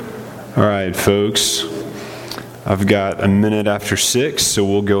All right, folks. I've got a minute after 6, so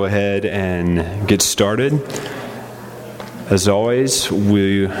we'll go ahead and get started. As always,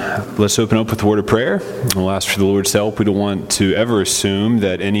 let's open up with a word of prayer. We'll ask for the Lord's help. We don't want to ever assume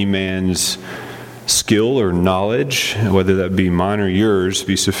that any man's skill or knowledge, whether that be mine or yours,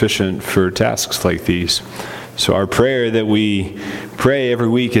 be sufficient for tasks like these. So our prayer that we pray every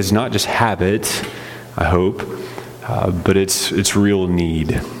week is not just habit, I hope, but it's real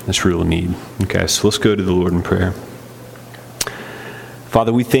need. It's real need. Okay, so let's go to the Lord in prayer.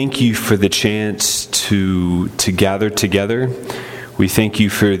 Father, we thank you for the chance to gather together. We thank you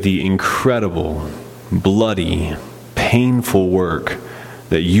for the incredible, bloody, painful work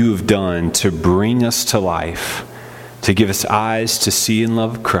that you have done to bring us to life, to give us eyes to see and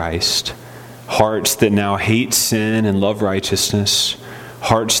love Christ, hearts that now hate sin and love righteousness,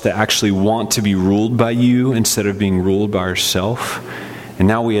 hearts that actually want to be ruled by you instead of being ruled by ourselves. And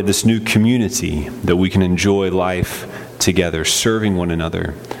now we have this new community that we can enjoy life together, serving one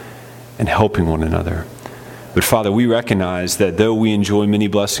another and helping one another. But Father, we recognize that though we enjoy many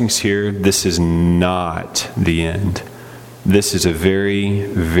blessings here, this is not the end. This is a very,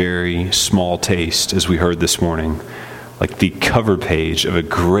 very small taste, as we heard this morning, like the cover page of a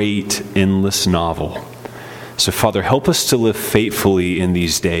great, endless novel. So Father, help us to live faithfully in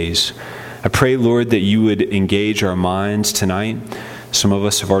these days. I pray, Lord, that you would engage our minds tonight. Some of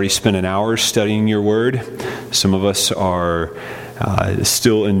us have already spent an hour studying your word. Some of us are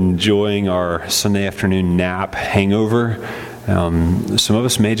still enjoying our Sunday afternoon nap hangover. Some of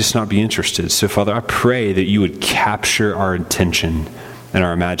us may just not be interested. So Father, I pray that you would capture our attention and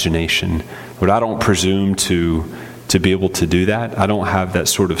our imagination. Lord, I don't presume to be able to do that. I don't have that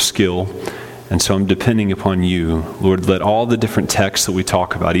sort of skill. And so I'm depending upon you. Lord, let all the different texts that we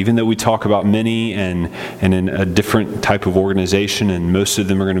talk about, even though we talk about many and in a different type of organization, and most of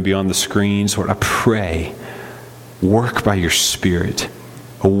them are going to be on the screens, Lord, I pray, work by your Spirit.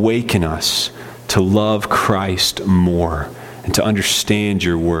 Awaken us to love Christ more and to understand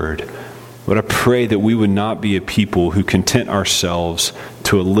your word. Lord, I pray that we would not be a people who content ourselves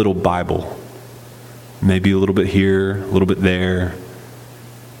to a little Bible. Maybe a little bit here, a little bit there.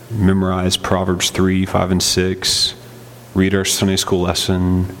 Memorize Proverbs 3, 5, and 6. Read our Sunday school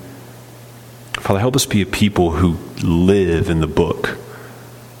lesson. Father, help us be a people who live in the book,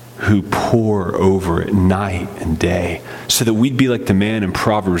 who pore over it night and day, so that we'd be like the man in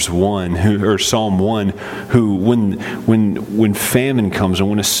Proverbs 1, or Psalm 1, who when famine comes and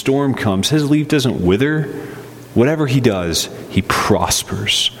when a storm comes, his leaf doesn't wither. Whatever he does, he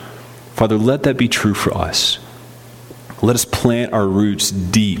prospers. Father, let that be true for us. Let us plant our roots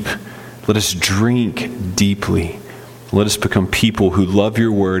deep. Let us drink deeply. Let us become people who love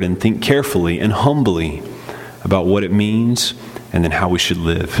your word and think carefully and humbly about what it means and then how we should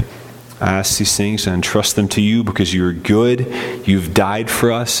live. I ask these things and entrust them to you because you are good. You've died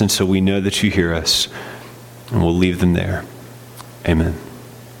for us, and so we know that you hear us. And we'll leave them there. Amen.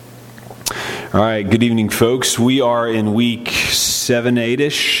 All right, good evening, folks. We are in week 7,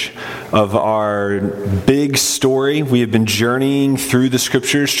 8-ish of our big story. We have been journeying through the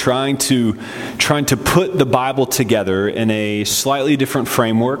scriptures, trying to put the Bible together in a slightly different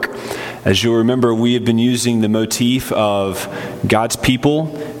framework. As you'll remember, we have been using the motif of God's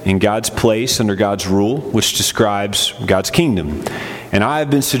people in God's place under God's rule, which describes God's kingdom. And I have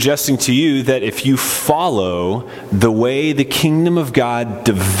been suggesting to you that if you follow the way the kingdom of God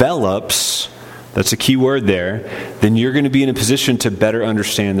develops, that's a key word there, then you're going to be in a position to better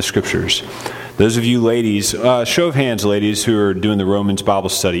understand the scriptures. Those of you ladies, show of hands, ladies, who are doing the Romans Bible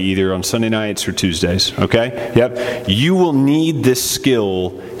study, either on Sunday nights or Tuesdays, okay? Yep. You will need this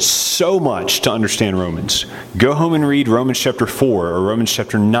skill so much to understand Romans. Go home and read Romans chapter 4 or Romans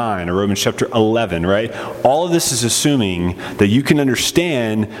chapter 9 or Romans chapter 11, right? All of this is assuming that you can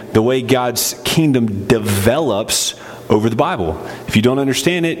understand the way God's kingdom develops over the Bible. If you don't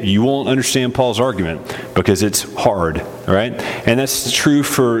understand it, you won't understand Paul's argument because it's hard, all right? And that's true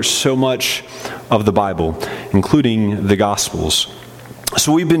for so much of the Bible, including the Gospels.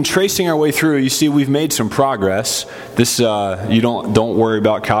 So we've been tracing our way through. You see, we've made some progress. This you don't worry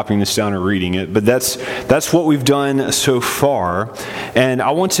about copying this down or reading it, but that's what we've done so far. And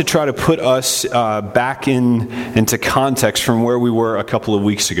I want to try to put us back into context from where we were a couple of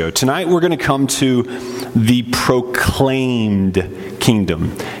weeks ago. Tonight we're going to come to the proclaimed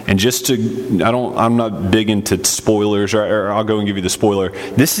kingdom. And just to, I'm not big into spoilers, or I'll go and give you the spoiler.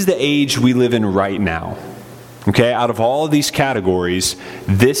 This is the age we live in right now. Okay, out of all of these categories,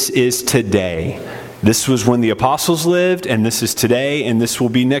 this is today. This was when the apostles lived, and this is today, and this will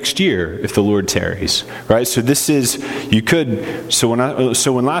be next year if the Lord tarries, right? So this is,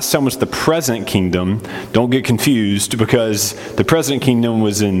 when last time was the present kingdom, don't get confused, because the present kingdom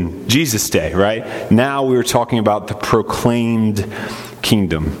was in Jesus' day, right? Now we were talking about the proclaimed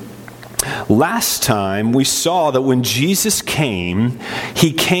kingdom. Last time we saw that when Jesus came,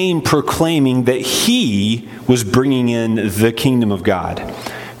 he came proclaiming that he was bringing in the kingdom of God.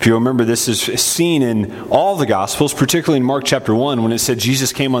 If you remember, this is seen in all the Gospels, particularly in Mark chapter 1, when it said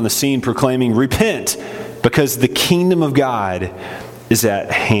Jesus came on the scene proclaiming, "Repent, because the kingdom of God is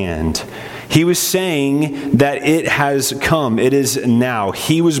at hand." He was saying that it has come. It is now.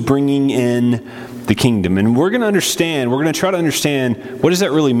 He was bringing in the kingdom. And we're going to try to understand, what does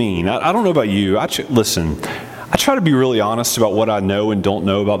that really mean? I don't know about you. Listen, I try to be really honest about what I know and don't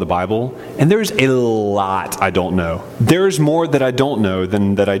know about the Bible, and there's a lot I don't know. There's more that I don't know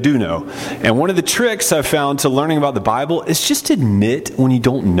than that I do know. And one of the tricks I've found to learning about the Bible is just admit when you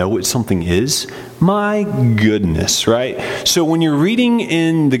don't know what something is. My goodness, right? So when you're reading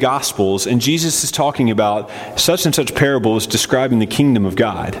in the Gospels and Jesus is talking about such and such parables describing the kingdom of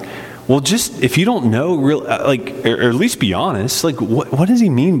God, well, just if you don't know, or at least be honest, what does he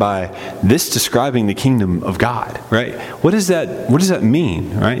mean by this describing the kingdom of God, right? What does that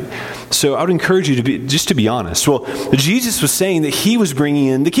mean, right? So I would encourage you to be honest. Well, Jesus was saying that he was bringing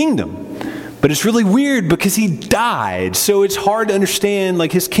in the kingdom. But it's really weird because he died. So it's hard to understand.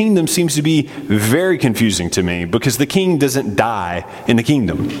 His kingdom seems to be very confusing to me because the king doesn't die in the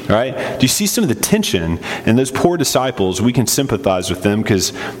kingdom, right? Do you see some of the tension? And those poor disciples, we can sympathize with them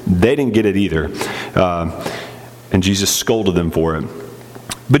because they didn't get it either. And Jesus scolded them for it.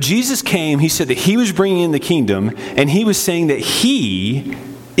 But Jesus came, he said that he was bringing in the kingdom, and he was saying that he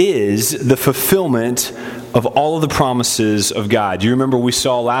is the fulfillment of all of the promises of God. Do you remember we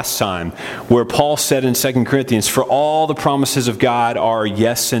saw last time where Paul said in 2 Corinthians, "For all the promises of God are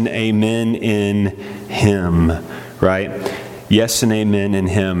yes and amen in him," right? Yes and amen in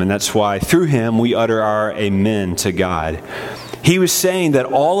him. And that's why through him we utter our amen to God. He was saying that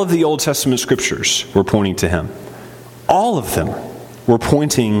all of the Old Testament scriptures were pointing to him. All of them were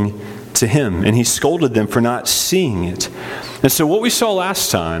pointing to him, and he scolded them for not seeing it. And so what we saw last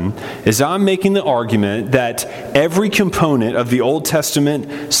time is I'm making the argument that every component of the Old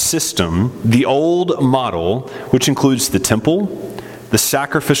Testament system, the old model, which includes the temple, the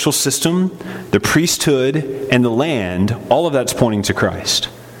sacrificial system, the priesthood, and the land, all of that's pointing to Christ.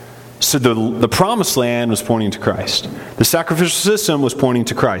 So the promised land was pointing to Christ. The sacrificial system was pointing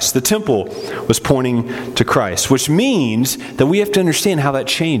to Christ. The temple was pointing to Christ, which means that we have to understand how that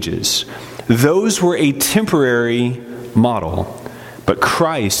changes. Those were a temporary model, but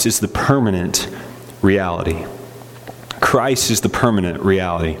Christ is the permanent reality. Christ is the permanent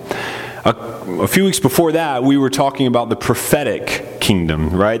reality. A few weeks before that, we were talking about the prophetic kingdom,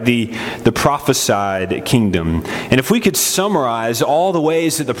 right? The prophesied kingdom. And if we could summarize all the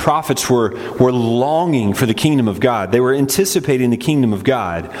ways that the prophets were longing for the kingdom of God, they were anticipating the kingdom of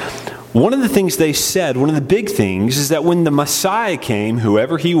God. One of the things they said, one of the big things, is that when the Messiah came,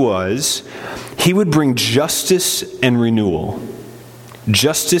 whoever he was, he would bring justice and renewal.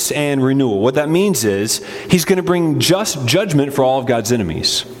 Justice and renewal. What that means is he's going to bring just judgment for all of God's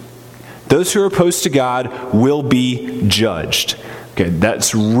enemies. Those who are opposed to God will be judged. Okay,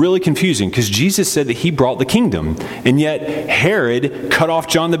 that's really confusing because Jesus said that he brought the kingdom, and yet Herod cut off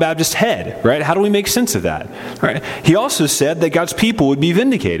John the Baptist's head, right? How do we make sense of that? Right? He also said that God's people would be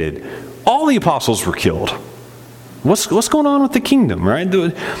vindicated. All the apostles were killed. What's going on with the kingdom, right?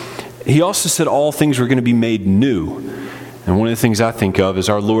 He also said all things were going to be made new. And one of the things I think of is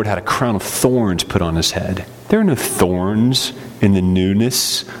our Lord had a crown of thorns put on his head. There are no thorns in the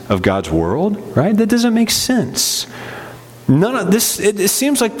newness of God's world, right? That doesn't make sense. None of this, it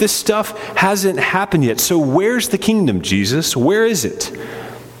seems like this stuff hasn't happened yet. So where's the kingdom, Jesus? Where is it?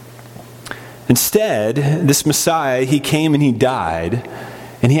 Instead, this Messiah, he came and he died,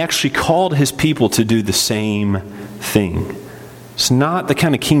 and he actually called his people to do the same thing. It's not the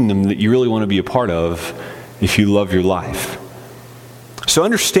kind of kingdom that you really want to be a part of if you love your life. So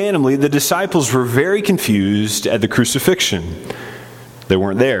understandably, the disciples were very confused at the crucifixion. They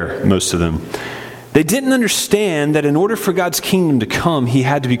weren't there, most of them. They didn't understand that in order for God's kingdom to come, he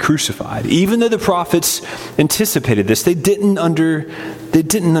had to be crucified. Even though the prophets anticipated this, they didn't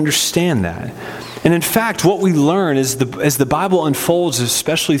understand that. And in fact, what we learn as the Bible unfolds,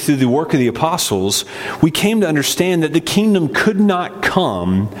 especially through the work of the apostles, we came to understand that the kingdom could not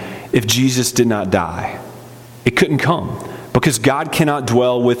come if Jesus did not die. It couldn't come because God cannot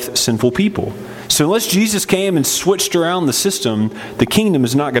dwell with sinful people. So unless Jesus came and switched around the system, the kingdom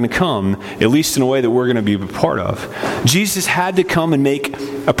is not going to come, at least in a way that we're going to be a part of. Jesus had to come and make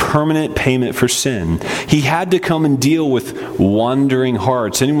a permanent payment for sin. He had to come and deal with wandering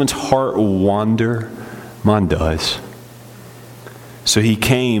hearts. Anyone's heart wander? Mine does. So he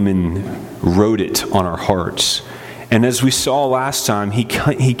came and wrote it on our hearts. And as we saw last time, he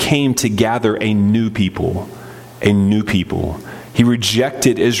came to gather a new people. A new people. He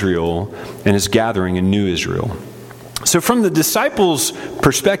rejected Israel and is gathering a new Israel. So from the disciples'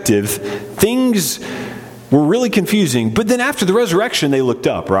 perspective, things were really confusing. But then after the resurrection, they looked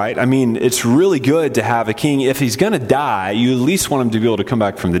up, right? I mean, it's really good to have a king. If he's going to die, you at least want him to be able to come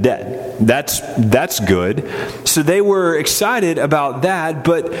back from the dead. That's good. So they were excited about that,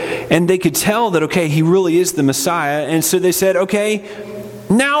 and they could tell that, okay, he really is the Messiah. And so they said, okay,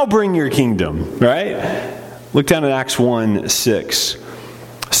 now bring your kingdom, right? Look down at Acts 1:6.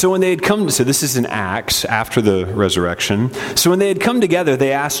 So when they had come, so this is in Acts after the resurrection. So when they had come together,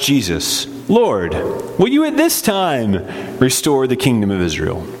 they asked Jesus, Lord, will you at this time restore the kingdom of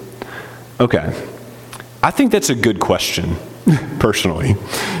Israel? Okay. I think that's a good question, personally.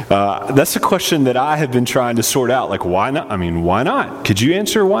 That's a question that I have been trying to sort out. Like, why not? I mean, why not? Could you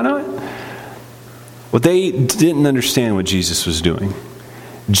answer why not? Well, they didn't understand what Jesus was doing.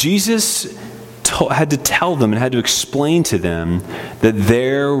 Jesus had to tell them and had to explain to them that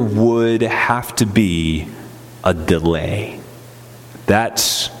there would have to be a delay.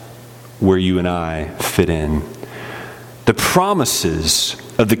 That's where you and I fit in. The promises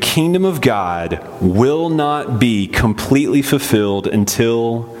of the kingdom of God will not be completely fulfilled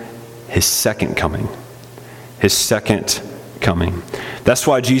until his second coming. His second coming. That's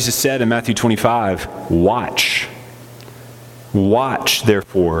why Jesus said in Matthew 25, watch. Watch,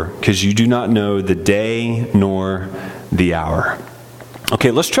 therefore, because you do not know the day nor the hour.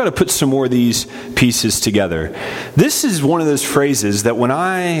 Okay, let's try to put some more of these pieces together. This is one of those phrases that when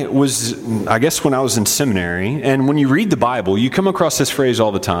I was in seminary, and when you read the Bible, you come across this phrase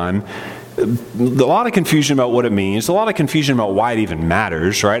all the time. A lot of confusion about what it means, a lot of confusion about why it even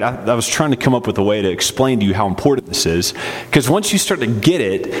matters, right? I was trying to come up with a way to explain to you how important this is, because once you start to get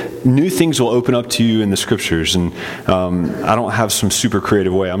it, new things will open up to you in the scriptures, and I don't have some super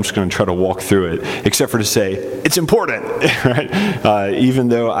creative way. I'm just going to try to walk through it, except for to say, it's important, right? Even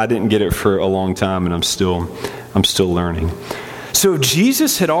though I didn't get it for a long time, and I'm still learning. So if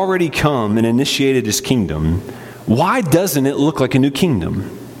Jesus had already come and initiated his kingdom, why doesn't it look like a new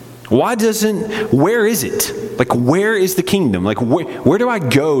kingdom? Where is it? Like, where is the kingdom? Like, where do I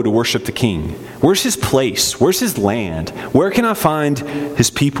go to worship the king? Where's his place? Where's his land? Where can I find his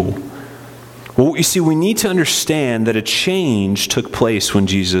people? Well, you see, we need to understand that a change took place when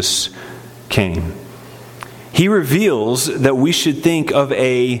Jesus came. He reveals that we should think of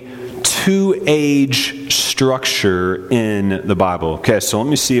a two-age structure in the Bible. Okay, so let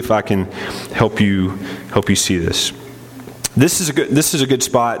me see if I can help you see this. This is a good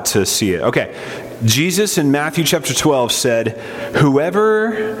spot to see it. Okay, Jesus in Matthew chapter 12 said,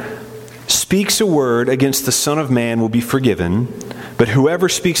 "Whoever speaks a word against the Son of Man will be forgiven, but whoever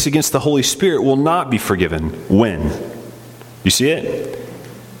speaks against the Holy Spirit will not be forgiven." When? You see it?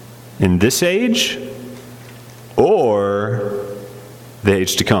 In this age or the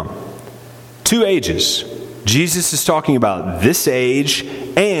age to come? Two ages. Jesus is talking about this age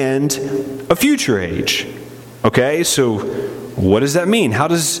and a future age. Okay, so what does that mean? How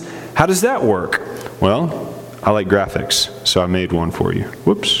does that work? Well, I like graphics, so I made one for you.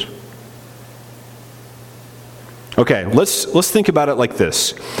 Whoops. Okay, let's think about it like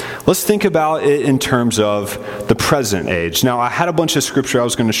this. Let's think about it in terms of the present age. Now, I had a bunch of scripture I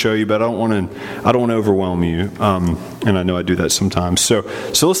was going to show you, but I don't want to overwhelm you, and I know I do that sometimes. So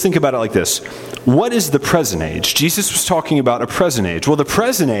let's think about it like this. What is the present age? Jesus was talking about a present age. Well, the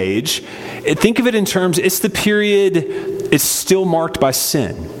present age, think of it in terms, it's the period, it's still marked by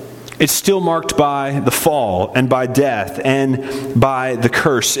sin. It's still marked by the fall and by death and by the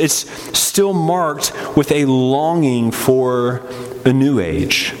curse. It's still marked with a longing for a new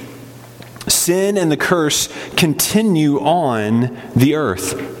age. Sin and the curse continue on the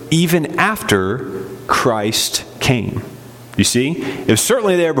earth even after Christ came. You see, it was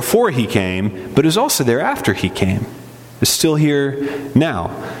certainly there before he came, but it was also there after he came. It's still here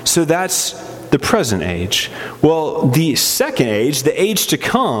now. So that's the present age. Well, the second age, the age to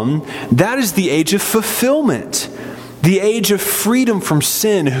come, that is the age of fulfillment. The age of freedom from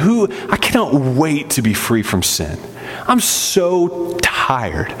sin. I cannot wait to be free from sin. I'm so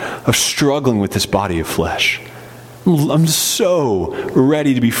tired of struggling with this body of flesh. I'm so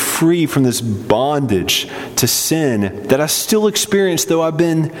ready to be free from this bondage to sin that I still experience, though I've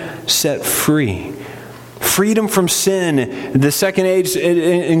been set free. Freedom from sin. The second age, it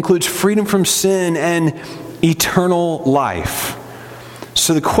includes freedom from sin and eternal life.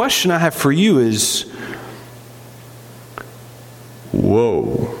 So the question I have for you is,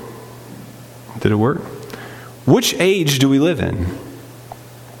 whoa, did it work? Which age do we live in?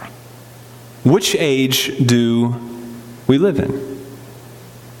 Which age do we live in?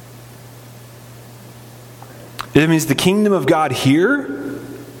 It means the kingdom of God here,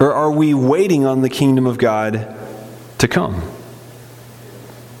 or are we waiting on the kingdom of God to come?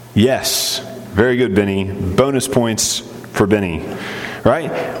 Yes. Very good, Benny. Bonus points for Benny.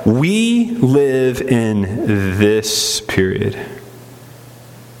 Right? We live in this period.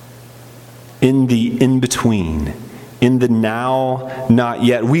 In the in-between. In the now, not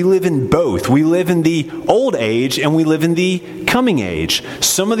yet. We live in both. We live in the old age and we live in the coming age.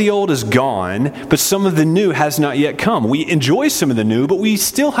 Some of the old is gone, but some of the new has not yet come. We enjoy some of the new, but we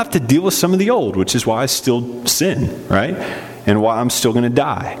still have to deal with some of the old, which is why I still sin, right? And why I'm still going to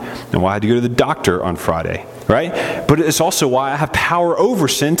die. And why I had to go to the doctor on Friday, right? But it's also why I have power over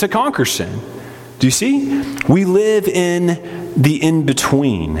sin to conquer sin. Do you see? We live in the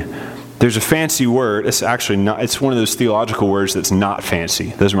in-between. There's a fancy word. It's actually not, it's one of those theological words that's not fancy.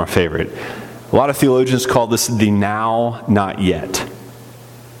 Those are my favorite. A lot of theologians call this the now, not yet.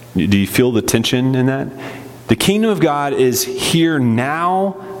 Do you feel the tension in that? The kingdom of God is here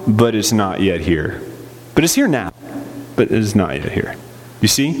now, but it's not yet here. But it's here now, but it is not yet here. You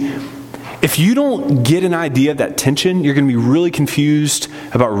see? If you don't get an idea of that tension, you're going to be really confused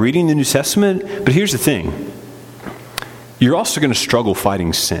about reading the New Testament. But here's the thing. You're also going to struggle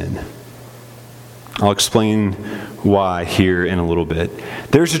fighting sin. I'll explain why here in a little bit.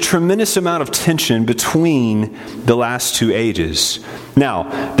 There's a tremendous amount of tension between the last two ages.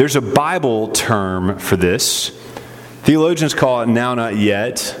 Now, there's a Bible term for this. Theologians call it now, not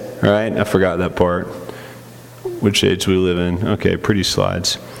yet. Right? I forgot that part. Which age we live in. Okay, pretty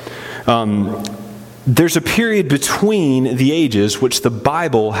slides. There's a period between the ages which the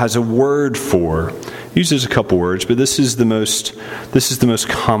Bible has a word for. It uses a couple words, but this is the most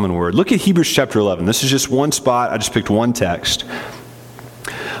common word. Look at Hebrews chapter 11. This is just one spot. I just picked one text.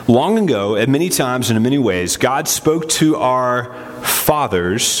 Long ago, at many times and in many ways, God spoke to our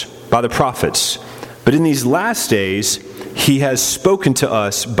fathers by the prophets. But in these last days, He has spoken to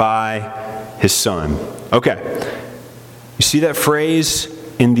us by His Son. Okay. You see that phrase?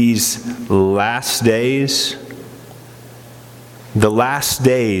 In these last days, the last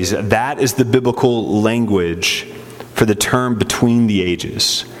days, that is the biblical language for the term between the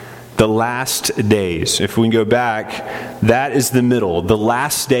ages. The last days. If we can go back, that is the middle. The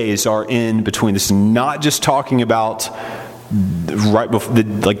last days are in between. This is not just talking about right before,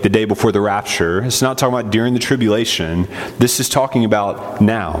 like the day before the rapture. It's not talking about during the tribulation. This is talking about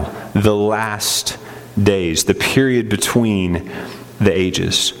now, the last days, the period between the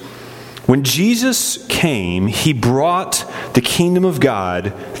ages. When Jesus came, He brought the kingdom of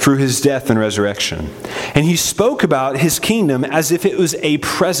God through His death and resurrection. And He spoke about His kingdom as if it was a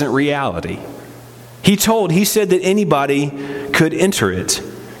present reality. He said that anybody could enter it,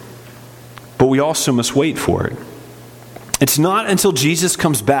 but we also must wait for it. It's not until Jesus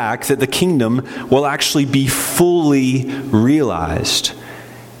comes back that the kingdom will actually be fully realized.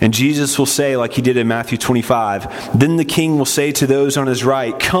 And Jesus will say, like He did in Matthew 25, then the King will say to those on His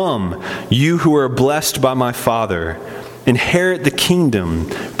right, "Come, you who are blessed by my Father, inherit the kingdom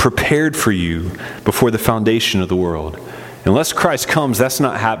prepared for you before the foundation of the world." Unless Christ comes, that's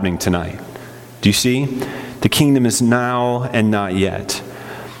not happening tonight. Do you see? The kingdom is now and not yet.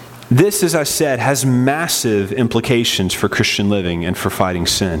 This, as I said, has massive implications for Christian living and for fighting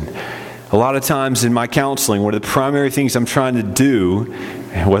sin. A lot of times in my counseling, one of the primary things I'm trying to do,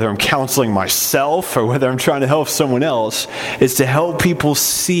 whether I'm counseling myself or whether I'm trying to help someone else, is to help people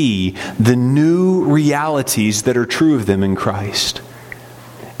see the new realities that are true of them in Christ.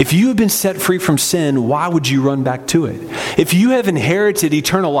 If you have been set free from sin, why would you run back to it? If you have inherited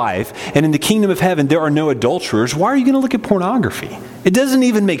eternal life and in the kingdom of heaven there are no adulterers, why are you going to look at pornography? It doesn't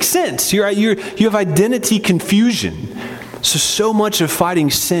even make sense. You have identity confusion. So much of fighting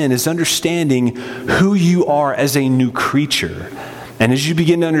sin is understanding who you are as a new creature. And as you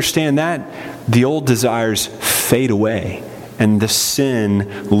begin to understand that, the old desires fade away and the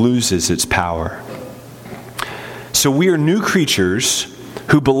sin loses its power. So we are new creatures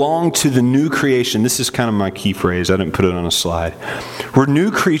who belong to the new creation. This is kind of my key phrase. I didn't put it on a slide. We're new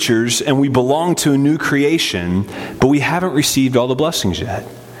creatures and we belong to a new creation, but we haven't received all the blessings yet,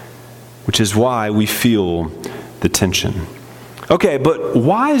 which is why we feel the tension. Okay, but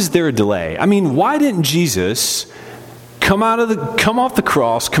why is there a delay? I mean, why didn't Jesus come off the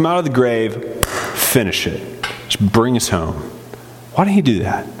cross, come out of the grave, finish it, just bring us home? Why didn't he do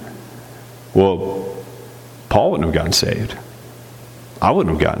that? Well, Paul wouldn't have gotten saved. I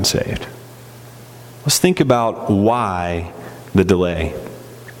wouldn't have gotten saved. Let's think about why the delay.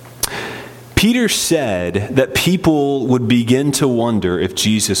 Peter said that people would begin to wonder if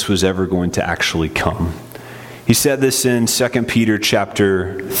Jesus was ever going to actually come. He said this in 2 Peter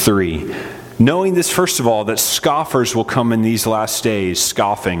chapter 3. Knowing this, first of all, that scoffers will come in these last days,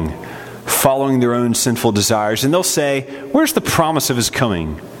 scoffing, following their own sinful desires. And they'll say, where's the promise of his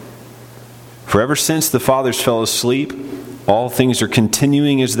coming? For ever since the fathers fell asleep, all things are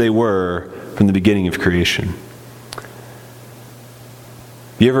continuing as they were from the beginning of creation.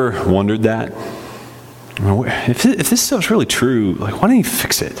 You ever wondered that? If this stuff's really true, like, why didn't he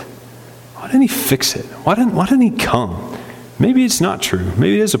fix it? Why didn't he fix it? Why didn't he come? Maybe it's not true.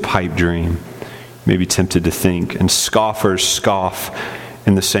 Maybe it is a pipe dream. You may be tempted to think, and scoffers scoff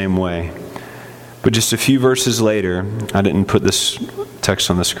in the same way. But just a few verses later, I didn't put this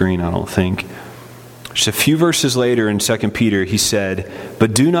text on the screen, I don't think. Just a few verses later in 2 Peter, he said,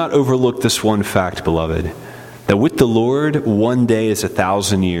 "But do not overlook this one fact, beloved, that with the Lord, one day is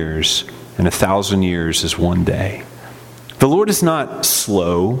 1,000 years, and 1,000 years is one day." The Lord is not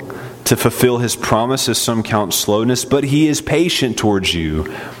slow to fulfill his promise, as some count slowness, but he is patient towards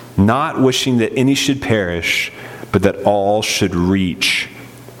you, not wishing that any should perish, but that all should reach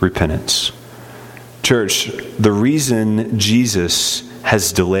repentance. Church, the reason Jesus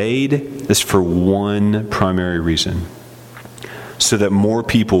has delayed is for one primary reason: so that more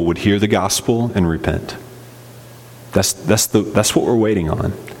people would hear the gospel and repent. That's what we're waiting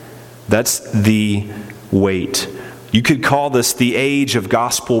on. That's the wait. You could call this the age of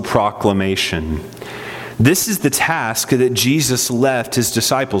gospel proclamation. This is the task that Jesus left his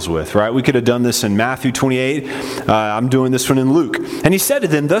disciples with, right? We could have done this in Matthew 28. I'm doing this one in Luke. And he said to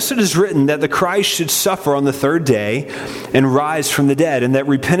them, "Thus it is written that the Christ should suffer on the third day and rise from the dead, and that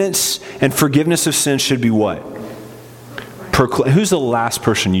repentance and forgiveness of sins should be" what? Who's the last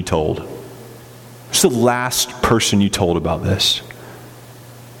person you told? Who's the last person you told about this?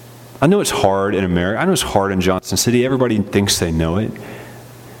 I know it's hard in America. I know it's hard in Johnson City. Everybody thinks they know it.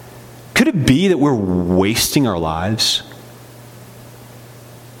 Could it be that we're wasting our lives?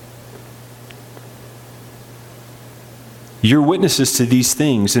 You're witnesses to these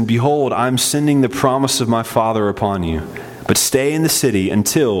things, and behold, I'm sending the promise of my Father upon you. But stay in the city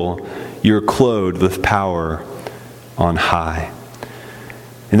until you're clothed with power on high.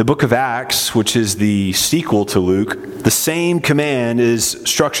 In the book of Acts, which is the sequel to Luke, the same command is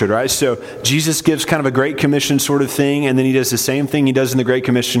structured, right? So Jesus gives kind of a Great Commission sort of thing, and then he does the same thing he does in the Great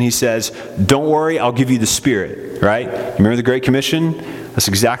Commission. He says, "Don't worry, I'll give you the Spirit," right? You remember the Great Commission? That's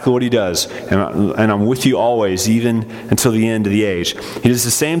exactly what he does. And I'm with you always, even until the end of the age. He does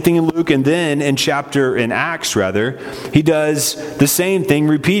the same thing in Luke, and then in Acts, he does the same thing,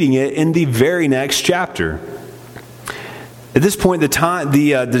 repeating it in the very next chapter. At this point,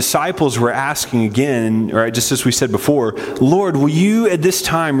 the disciples were asking again, right, just as we said before, "Lord, will you at this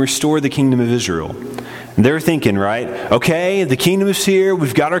time restore the kingdom of Israel?" And they're thinking, right, okay, the kingdom is here.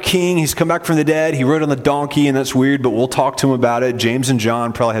 We've got our king. He's come back from the dead. He rode on the donkey, and that's weird, but we'll talk to him about it. James and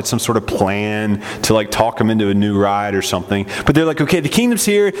John probably had some sort of plan to like talk him into a new ride or something. But they're like, okay, the kingdom's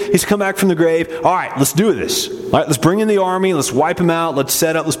here. He's come back from the grave. All right, let's do this. All right, let's bring in the army. Let's wipe him out. Let's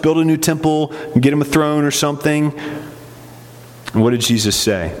set up. Let's build a new temple and get him a throne or something. And what did Jesus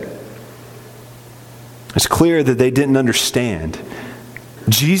say? It's clear that they didn't understand.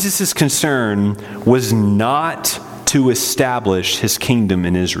 Jesus' concern was not to establish his kingdom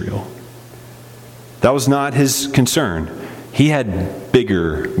in Israel. That was not his concern. He had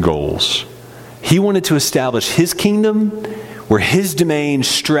bigger goals. He wanted to establish his kingdom where his domain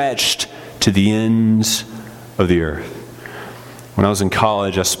stretched to the ends of the earth. When I was in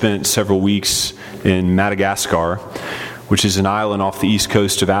college, I spent several weeks in Madagascar, which is an island off the east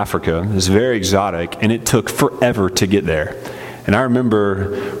coast of Africa. It's very exotic, and it took forever to get there. And I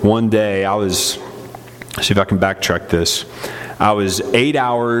remember one day see if I can backtrack this. I was an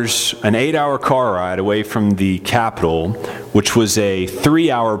 8-hour car ride away from the capital, which was a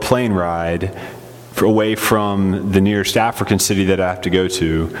 3-hour plane ride away from the nearest African city that I have to go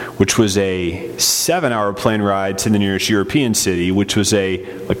to, which was a 7-hour plane ride to the nearest European city, which was a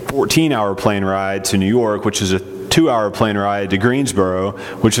 14-hour plane ride to New York, which is a 2-hour plane ride to Greensboro,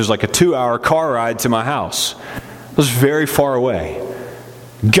 which is like a 2-hour car ride to my house. It was very far away.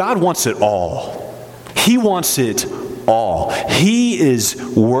 God wants it all. He wants it all. He is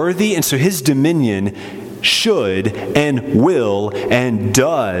worthy, and so his dominion should and will and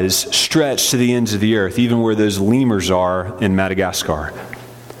does stretch to the ends of the earth, even where those lemurs are in Madagascar.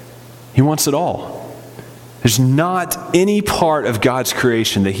 He wants it all. There's not any part of God's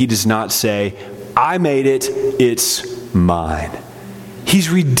creation that he does not say, I made it, it's mine. He's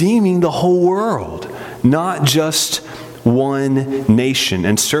redeeming the whole world, not just one nation,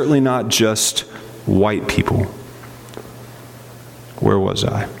 and certainly not just white people. Where was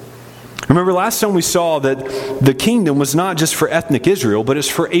I? Remember last time we saw that the kingdom was not just for ethnic Israel, but it's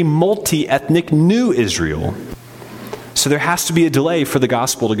for a multi-ethnic new Israel. So there has to be a delay for the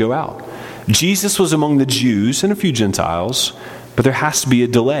gospel to go out. Jesus was among the Jews and a few Gentiles, but there has to be a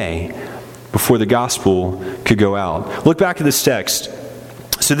delay before the gospel could go out. Look back at this text.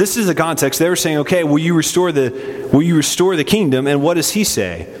 So this is the context. They were saying, okay, will you restore the kingdom? And what does he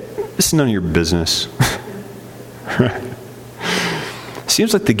say? This is none of your business. Right?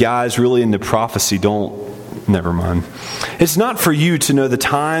 Seems like the guys really into prophecy never mind. It's not for you to know the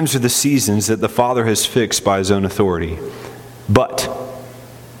times or the seasons that the Father has fixed by his own authority, but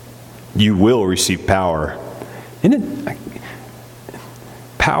you will receive power. Isn't it?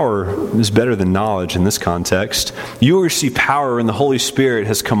 Power is better than knowledge in this context. You will receive power when the Holy Spirit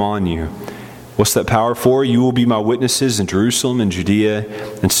has come on you. What's that power for? You will be my witnesses in Jerusalem and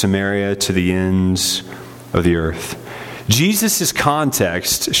Judea and Samaria to the ends of the earth. Jesus'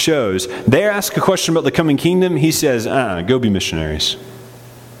 context shows they ask a question about the coming kingdom. He says, go be missionaries.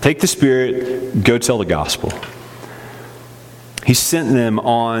 Take the Spirit, go tell the gospel. He sent them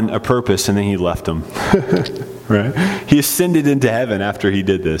on a purpose and then he left them. Right? He ascended into heaven after he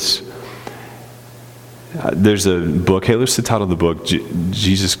did this. There's a book. Hey, what's the title of the book?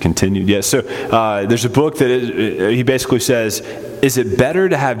 Jesus Continued. Yeah, so there's a book that he basically says, is it better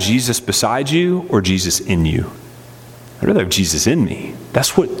to have Jesus beside you or Jesus in you? I'd rather have Jesus in me.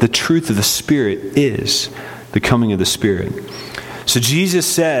 That's what the truth of the Spirit is, the coming of the Spirit. So Jesus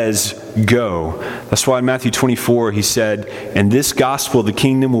says, go. That's why in Matthew 24 he said, and this gospel of the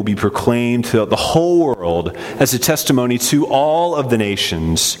kingdom will be proclaimed throughout the whole world as a testimony to all of the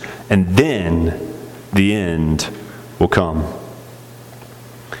nations, and then the end will come.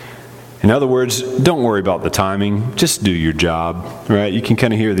 In other words, don't worry about the timing. Just do your job, right? You can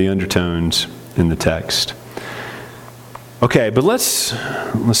kind of hear the undertones in the text. Okay, but let's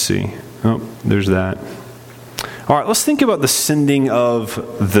see. Oh, there's that. All right, let's think about the sending of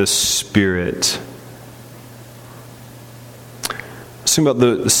the Spirit. Let's think about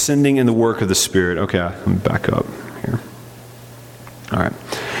the sending and the work of the Spirit. Okay, let me back up here. All right.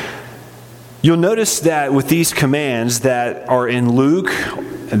 You'll notice that with these commands that are in Luke,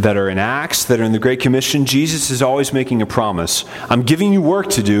 that are in Acts, that are in the Great Commission, Jesus is always making a promise. I'm giving you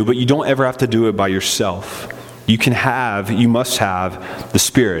work to do, but you don't ever have to do it by yourself. You must have the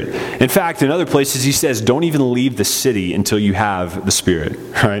Spirit. In fact, in other places he says, don't even leave the city until you have the Spirit,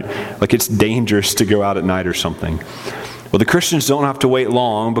 right? Like it's dangerous to go out at night or something. Well, the Christians don't have to wait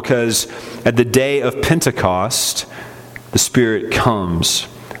long because at the day of Pentecost, the Spirit comes.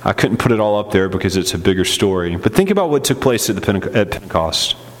 I couldn't put it all up there because it's a bigger story. But think about what took place at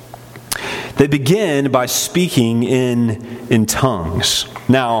Pentecost. They begin by speaking in tongues.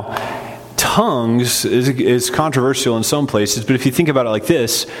 Now, tongues is controversial in some places, but if you think about it like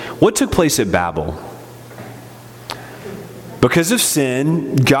this, what took place at Babel? Because of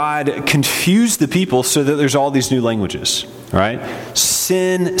sin, God confused the people so that there's all these new languages, right?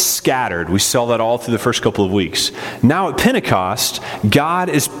 Sin scattered. We saw that all through the first couple of weeks. Now at Pentecost, God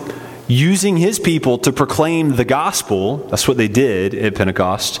is using his people to proclaim the gospel. That's what they did at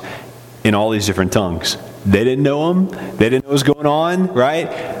Pentecost in all these different tongues. They didn't know him. They didn't know what was going on,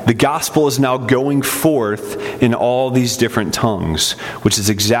 right? The gospel is now going forth in all these different tongues, which is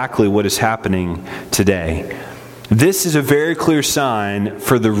exactly what is happening today. This is a very clear sign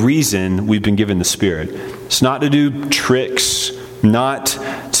for the reason we've been given the Spirit. It's not to do tricks, not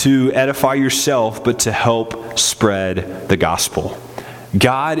to edify yourself, but to help spread the gospel.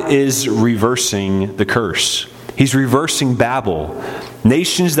 God is reversing the curse. He's reversing Babel.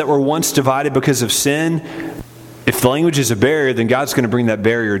 Nations that were once divided because of sin, if the language is a barrier, then God's going to bring that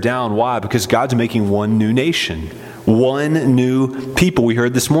barrier down. Why? Because God's making one new nation, one new people. We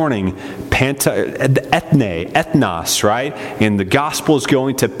heard this morning, ethnos, right? And the gospel is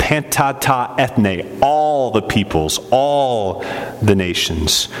going to pantata ethne, all the peoples, all the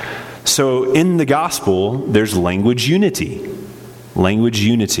nations. So in the gospel, there's language unity. Language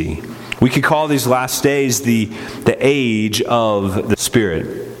unity. We could call these last days the age of the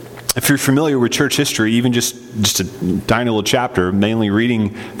Spirit. If you're familiar with church history, even just a tiny little chapter, mainly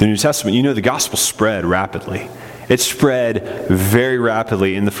reading the New Testament, you know the gospel spread rapidly. It spread very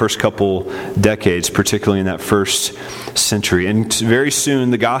rapidly in the first couple decades, particularly in that first century. And very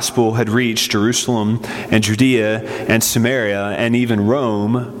soon the gospel had reached Jerusalem and Judea and Samaria and even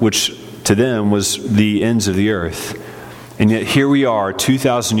Rome, which to them was the ends of the earth. And yet here we are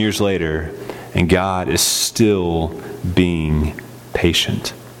 2,000 years later, and God is still being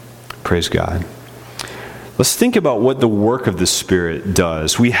patient. Praise God. Let's think about what the work of the Spirit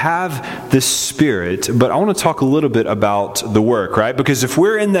does. We have this Spirit, but I want to talk a little bit about the work, right? Because if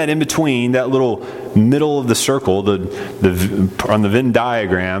we're in that in-between, that little middle of the circle, on the Venn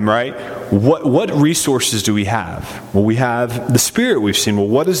diagram, right? What resources do we have? Well, we have the Spirit we've seen. Well,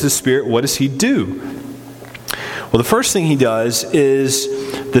 what is the Spirit? What does He do? Well, the first thing He does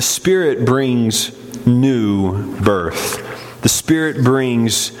is the Spirit brings new birth. The Spirit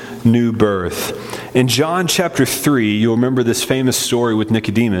brings new birth. In John chapter 3, you'll remember this famous story with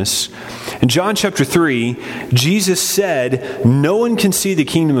Nicodemus. In John chapter 3, Jesus said, no one can see the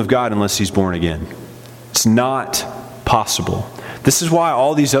kingdom of God unless he's born again. It's not possible. This is why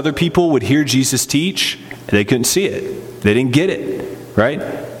all these other people would hear Jesus teach, and they couldn't see it. They didn't get it, right?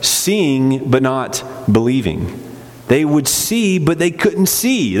 Seeing, but not believing. They would see, but they couldn't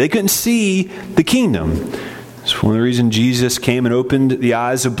see. They couldn't see the kingdom. It's one of the reasons Jesus came and opened the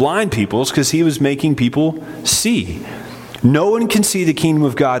eyes of blind people is because He was making people see. No one can see the kingdom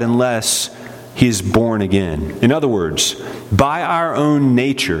of God unless he is born again. In other words, by our own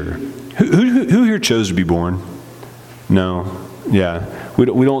nature. Who here chose to be born? No. Yeah.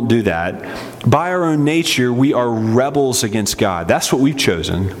 We don't do that. By our own nature, we are rebels against God. That's what we've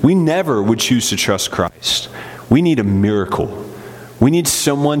chosen. We never would choose to trust Christ. We need a miracle. We need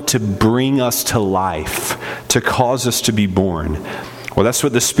someone to bring us to life, to cause us to be born. Well, that's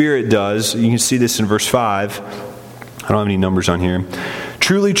what the Spirit does. You can see this in verse 5. I don't have any numbers on here.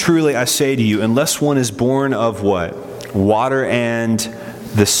 Truly, truly, I say to you, unless one is born of what? Water and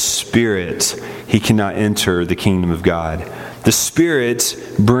the Spirit, he cannot enter the kingdom of God. The Spirit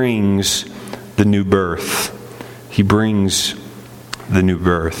brings the new birth. He brings the new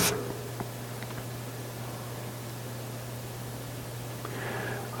birth.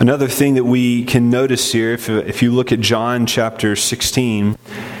 Another thing that we can notice here, if you look at John chapter 16,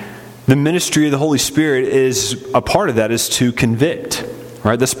 the ministry of the Holy Spirit is a part of that is to convict.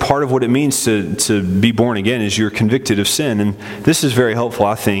 Right? That's part of what it means to be born again, is you're convicted of sin. And this is very helpful,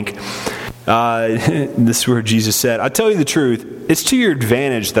 I think. This is where Jesus said, I tell you the truth, it's to your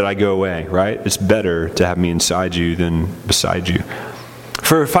advantage that I go away, right? It's better to have me inside you than beside you.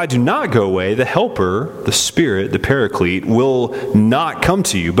 For if I do not go away, the Helper, the Spirit, the Paraclete, will not come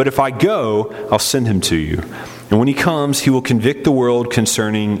to you. But if I go, I'll send him to you. And when he comes, he will convict the world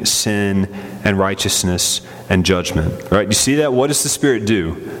concerning sin and righteousness and judgment. Right? You see that? What does the Spirit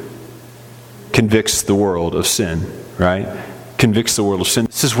do? Convicts the world of sin, right? Convicts the world of sin.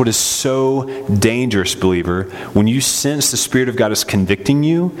 This is what is so dangerous, believer. When you sense the Spirit of God is convicting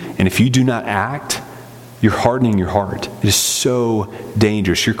you, and if you do not act, you're hardening your heart. It is so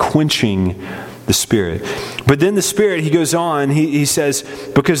dangerous. You're quenching the Spirit. But then the Spirit, he goes on, he says,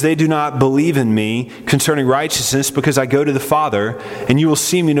 because they do not believe in me concerning righteousness, because I go to the Father, and you will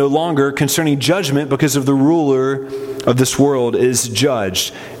see me no longer concerning judgment, because of the ruler of this world is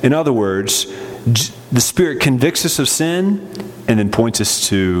judged. In other words, the Spirit convicts us of sin and then points us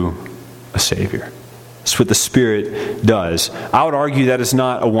to a Savior. That's what the Spirit does. I would argue that is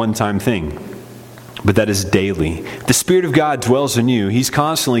not a one-time thing, but that is daily. The Spirit of God dwells in you. He's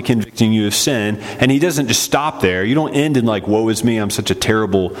constantly convicting you of sin, and he doesn't just stop there. You don't end in like, woe is me, I'm such a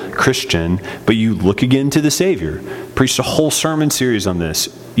terrible Christian, but you look again to the Savior. Preached a whole sermon series on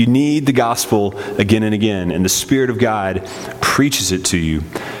this. You need the gospel again and again, and the Spirit of God preaches it to you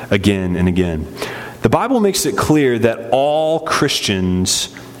again and again. The Bible makes it clear that all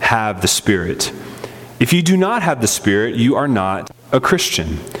Christians have the Spirit. If you do not have the Spirit, you are not a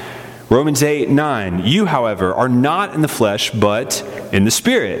Christian. Romans 8:9, you, however, are not in the flesh, but in the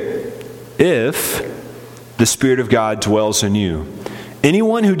Spirit, if the Spirit of God dwells in you.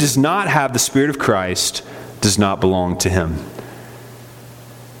 Anyone who does not have the Spirit of Christ does not belong to him.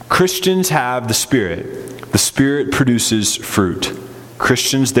 Christians have the Spirit. The Spirit produces fruit.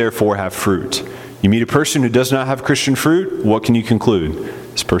 Christians, therefore, have fruit. You meet a person who does not have Christian fruit, what can you conclude?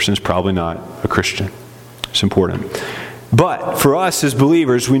 This person is probably not a Christian. It's important. But for us as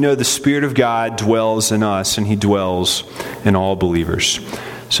believers, we know the Spirit of God dwells in us, and he dwells in all believers.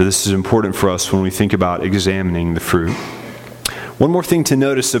 So this is important for us when we think about examining the fruit. One more thing to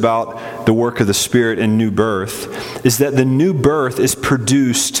notice about the work of the Spirit in new birth is that the new birth is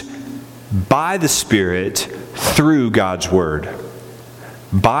produced by the Spirit through God's Word.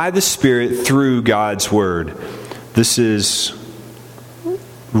 By the Spirit through God's Word. this is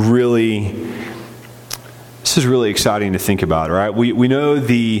really exciting to think about, right? We know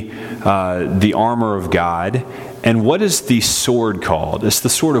the armor of God, and what is the sword called? It's the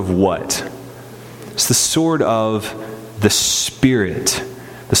sword of what? It's the sword of the Spirit.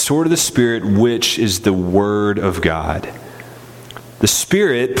 The sword of the Spirit, which is the Word of God. The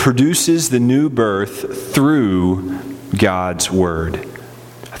Spirit produces the new birth through God's Word.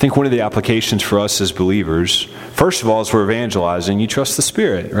 I think one of the applications for us as believers, first of all, as we're evangelizing, you trust the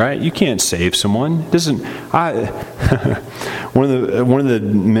Spirit, right? You can't save someone. One of the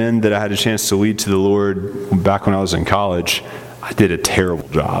men that I had a chance to lead to the Lord back when I was in college, I did a terrible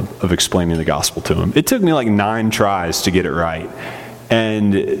job of explaining the gospel to him. It took me like 9 tries to get it right.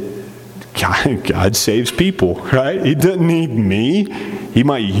 And God saves people, right? He doesn't need me. He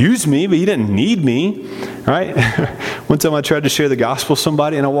might use me, but he doesn't need me, right? One time I tried to share the gospel with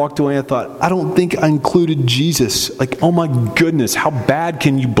somebody, and I walked away and I thought, I don't think I included Jesus. Like, oh my goodness, how bad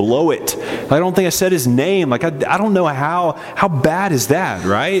can you blow it? I don't think I said his name. Like, I don't know how bad is that,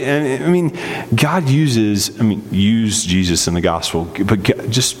 right? And I mean, God use Jesus in the gospel, but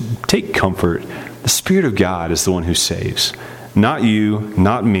just take comfort. The Spirit of God is the one who saves. Not you,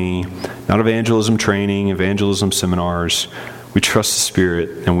 not me, not evangelism training, evangelism seminars. We trust the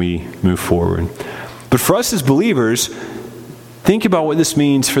Spirit and we move forward. But for us as believers, think about what this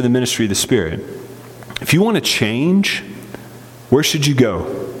means for the ministry of the Spirit. If you want to change, where should you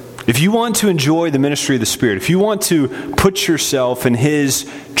go? If you want to enjoy the ministry of the Spirit, if you want to put yourself in His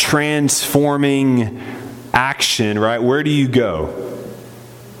transforming action, right, where do you go?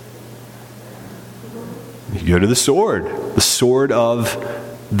 You go to the sword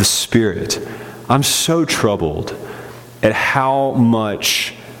of the Spirit. I'm so troubled at how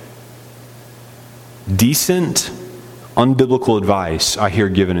much decent, unbiblical advice I hear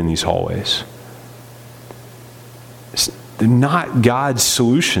given in these hallways. They're not God's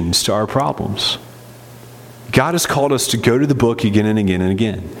solutions to our problems. God has called us to go to the book again and again and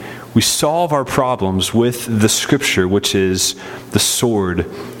again. We solve our problems with the Scripture, which is the sword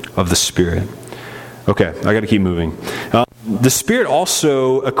of the Spirit. Okay, I got to keep moving. The Spirit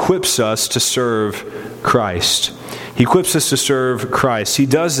also equips us to serve Christ. He equips us to serve Christ. He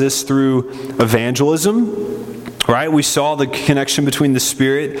does this through evangelism, right? We saw the connection between the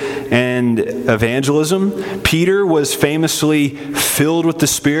Spirit and evangelism. Peter was famously filled with the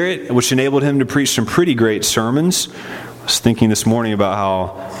Spirit, which enabled him to preach some pretty great sermons. I was thinking this morning about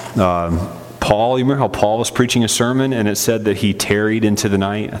how Paul, you remember how Paul was preaching a sermon and it said that he tarried into the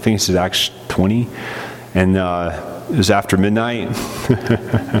night? I think this is Acts 20. And it was after midnight.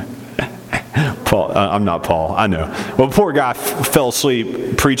 Paul, I'm not Paul, I know. Well, the poor guy fell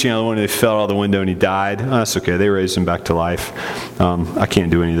asleep preaching on the window. He fell out of the window and he died. Oh, that's okay. They raised him back to life. I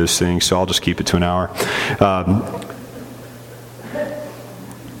can't do any of those things, so I'll just keep it to an hour.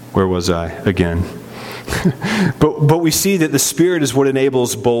 Where was I again? But we see that the Spirit is what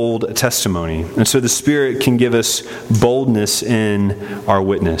enables bold testimony. And so the Spirit can give us boldness in our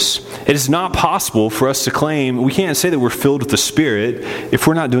witness. It is not possible for us to claim, we can't say that we're filled with the Spirit if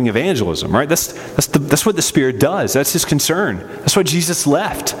we're not doing evangelism, right? That's what the Spirit does. That's His concern. That's why Jesus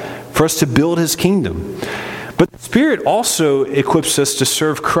left, for us to build His kingdom. But the Spirit also equips us to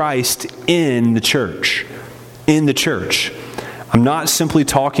serve Christ in the church. In the church. I'm not simply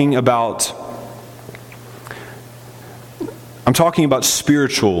talking about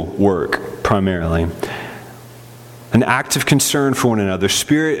spiritual work, primarily. An active concern for one another.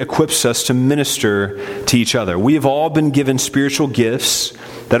 Spirit equips us to minister to each other. We have all been given spiritual gifts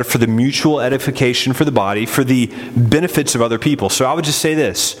that are for the mutual edification for the body, for the benefits of other people. So I would just say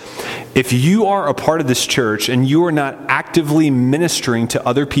this. If you are a part of this church and you are not actively ministering to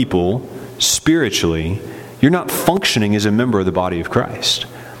other people spiritually, you're not functioning as a member of the body of Christ.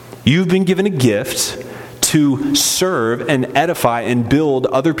 You've been given a gift to serve and edify and build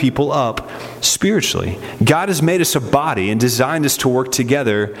other people up spiritually. God has made us a body and designed us to work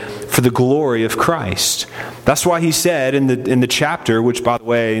together for the glory of Christ. That's why He said in the chapter, which, by the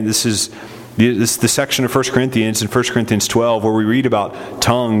way, this is the section of 1 Corinthians in 1 Corinthians 12 where we read about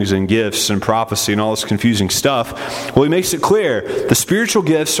tongues and gifts and prophecy and all this confusing stuff. Well, He makes it clear the spiritual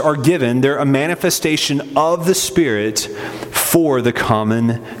gifts are given. They're a manifestation of the Spirit for the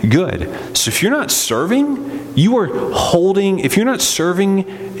common good. So if you're not serving, you are holding, if you're not serving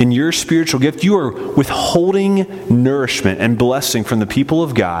in your spiritual gift, you are withholding nourishment and blessing from the people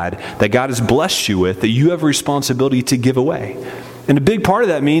of God that God has blessed you with, that you have a responsibility to give away. And a big part of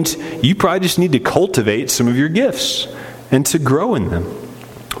that means you probably just need to cultivate some of your gifts and to grow in them.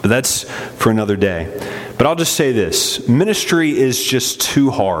 But that's for another day. But I'll just say this. Ministry is just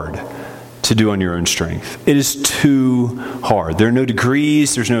too hard to do on your own strength. It is too hard. There are no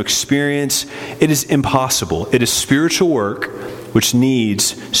degrees, there's no experience. It is impossible. It is spiritual work which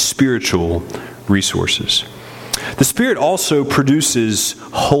needs spiritual resources. The Spirit also produces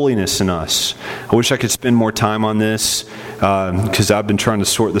holiness in us. I wish I could spend more time on this because I've been trying to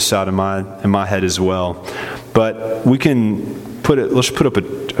sort this out in my head as well. But we can let's put up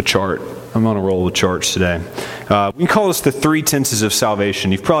a chart. I'm on a roll with charts today. We can call this the 3 tenses of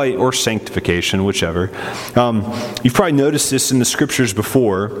salvation. Or sanctification, whichever. You've probably noticed this in the scriptures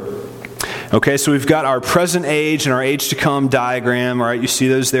before. Okay, so we've got our present age and our age to come diagram, all right? You see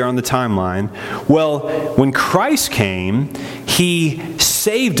those there on the timeline. Well, when Christ came, He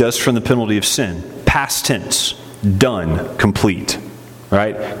saved us from the penalty of sin. Past tense. Done. Complete.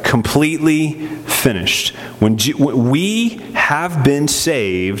 Right? Completely finished. When we have been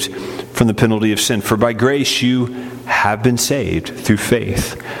saved from the penalty of sin. For by grace you have been saved through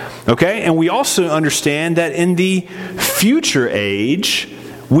faith. Okay? And we also understand that in the future age,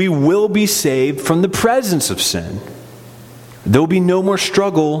 we will be saved from the presence of sin. There will be no more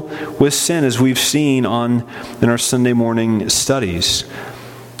struggle with sin, as we've seen in our Sunday morning studies.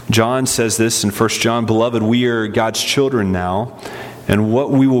 John says this in 1 John, "Beloved, we are God's children now, and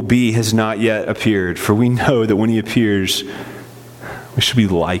what we will be has not yet appeared. For we know that when He appears, we shall be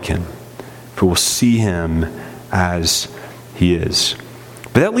like Him, for we'll see Him as He is."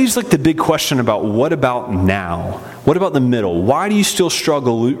 But that leaves the big question about what about now? What about the middle? Why do you still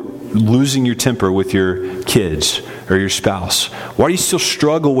struggle losing your temper with your kids or your spouse? Why do you still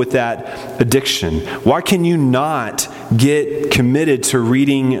struggle with that addiction? Why can you not get committed to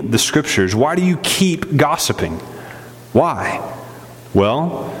reading the scriptures? Why do you keep gossiping? Why?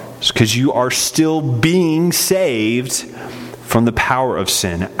 Well, it's because you are still being saved from the power of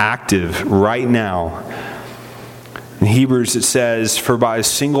sin, active right now. In Hebrews it says, "For by a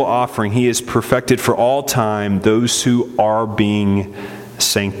single offering He has perfected for all time those who are being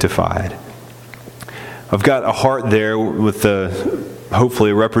sanctified." I've got a heart there with hopefully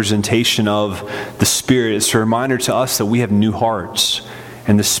a representation of the Spirit. It's a reminder to us that we have new hearts.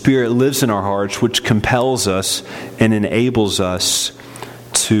 And the Spirit lives in our hearts, which compels us and enables us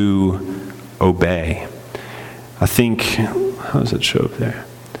to obey. I think, how does it show up there?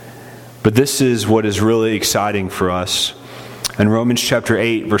 But this is what is really exciting for us. In Romans chapter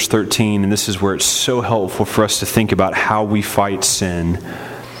 8, verse 13, and this is where it's so helpful for us to think about how we fight sin.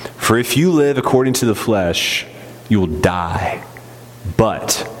 "For if you live according to the flesh, you will die.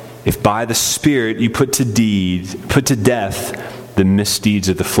 But if by the Spirit you put to death the misdeeds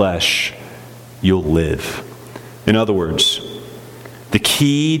of the flesh, you'll live." In other words, the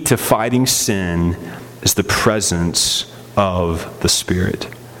key to fighting sin is the presence of the Spirit.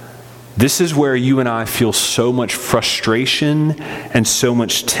 This is where you and I feel so much frustration and so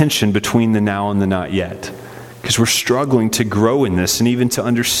much tension between the now and the not yet. Because we're struggling to grow in this and even to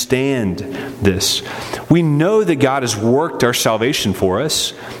understand this. We know that God has worked our salvation for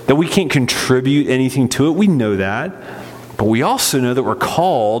us, that we can't contribute anything to it. We know that. But we also know that we're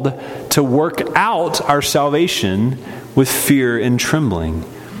called to work out our salvation with fear and trembling.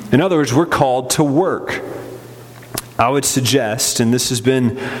 In other words, we're called to work. I would suggest, and this has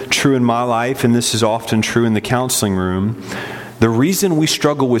been true in my life, and this is often true in the counseling room, the reason we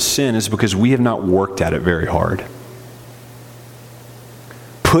struggle with sin is because we have not worked at it very hard.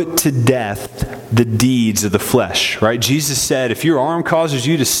 Put to death the deeds of the flesh, right? Jesus said, if your arm causes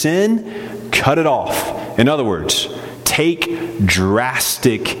you to sin, cut it off. In other words, take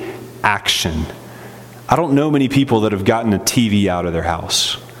drastic action. I don't know many people that have gotten a TV out of their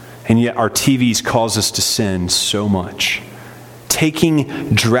house. And yet our TVs cause us to sin so much. Taking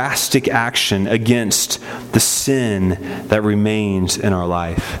drastic action against the sin that remains in our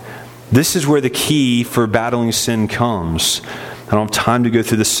life. This is where the key for battling sin comes. I don't have time to go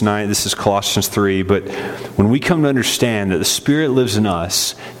through this tonight. This is Colossians 3. But when we come to understand that the Spirit lives in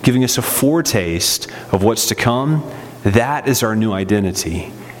us, giving us a foretaste of what's to come, that is our new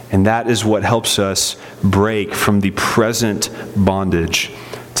identity. And that is what helps us break from the present bondage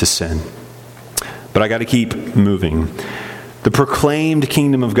to sin. But I got to keep moving. The proclaimed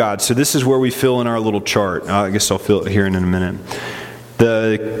kingdom of God. So this is where we fill in our little chart. I guess I'll fill it here in a minute.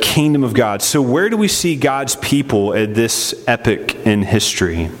 The kingdom of God. So where do we see God's people at this epoch in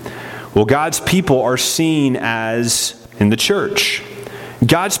history? Well, God's people are seen as in the church.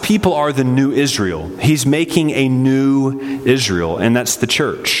 God's people are the new Israel. He's making a new Israel, and that's the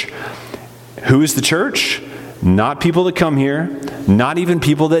church. Who is the church? Not people that come here, not even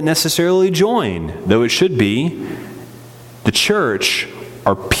people that necessarily join, though it should be. The church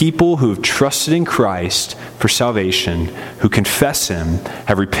are people who have trusted in Christ for salvation, who confess Him,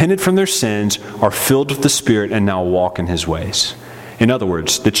 have repented from their sins, are filled with the Spirit, and now walk in His ways. In other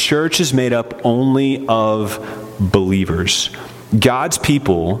words, the church is made up only of believers. God's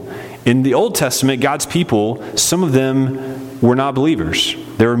people, in the Old Testament, God's people, some of them were not believers.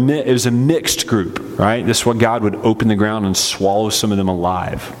 It was a mixed group, right? This is what God would open the ground and swallow some of them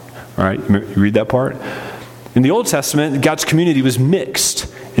alive. All right, you read that part? In the Old Testament, God's community was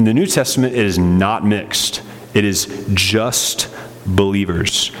mixed. In the New Testament, it is not mixed. It is just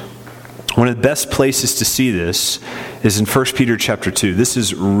believers. One of the best places to see this is in 1 Peter chapter 2. This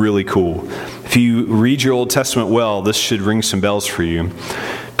is really cool. If you read your Old Testament well, this should ring some bells for you.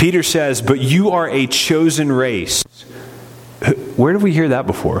 Peter says, "But you are a chosen race." Where did we hear that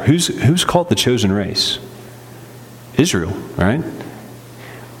before? Who's called the chosen race? Israel, right?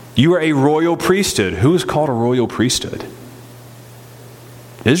 You are a royal priesthood. Who is called a royal priesthood?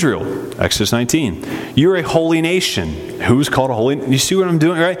 Israel, Exodus 19. You're a holy nation. Who is called a holy? You see what I'm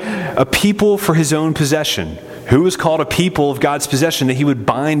doing, right? A people for His own possession. Who is called a people of God's possession that He would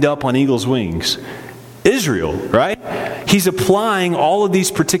bind up on eagle's wings? Israel, right? He's applying all of these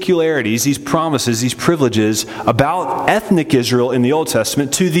particularities, these promises, these privileges about ethnic Israel in the Old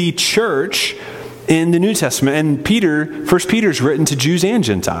Testament to the church in the New Testament. And 1 Peter is written to Jews and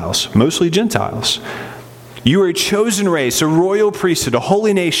Gentiles, mostly Gentiles. You are a chosen race, a royal priesthood, a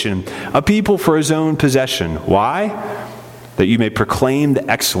holy nation, a people for His own possession. Why? That you may proclaim the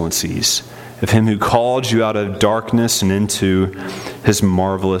excellencies of Him who called you out of darkness and into His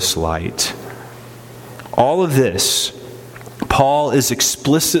marvelous light. All of this, Paul is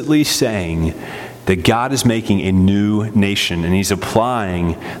explicitly saying that God is making a new nation, and He's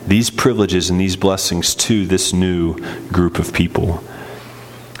applying these privileges and these blessings to this new group of people.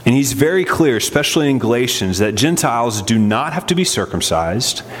 And he's very clear, especially in Galatians, that Gentiles do not have to be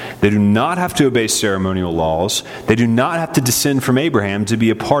circumcised. They do not have to obey ceremonial laws. They do not have to descend from Abraham to be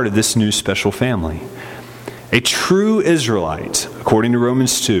a part of this new special family. A true Israelite, according to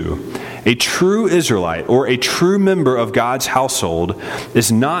Romans 2, a true Israelite or a true member of God's household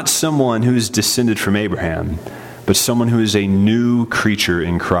is not someone who is descended from Abraham, but someone who is a new creature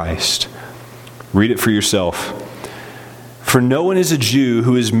in Christ. Read it for yourself. For no one is a Jew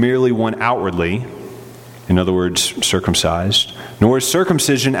who is merely one outwardly, in other words, circumcised, nor is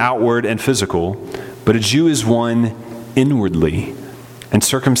circumcision outward and physical, but a Jew is one inwardly. And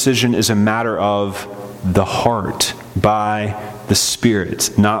circumcision is a matter of the heart, by the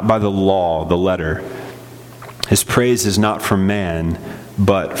Spirit, not by the law, the letter. His praise is not from man,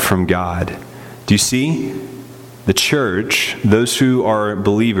 but from God. Do you see? The church, those who are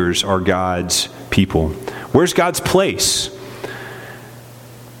believers, are God's people. Where's God's place?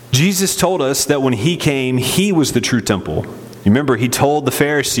 Jesus told us that when He came, He was the true temple. You remember, He told the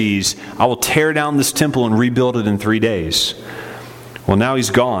Pharisees, I will tear down this temple and rebuild it in 3 days. Well, now He's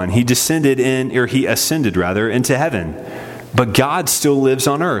gone. He ascended into heaven. But God still lives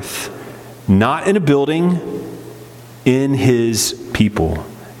on earth. Not in a building, in His people.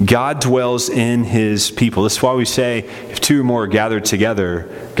 God dwells in His people. That's why we say, if two or more are gathered together,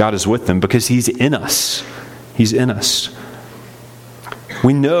 God is with them, because He's in us. He's in us.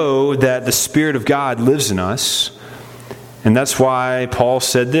 We know that the Spirit of God lives in us, and that's why Paul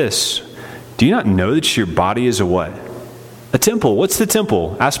said this. Do you not know that your body is a what? A temple. What's the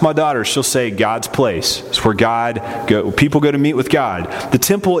temple? Ask my daughter. She'll say God's place. It's where people go to meet with God. The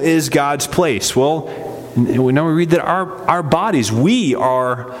temple is God's place. Well, now we read that our bodies, we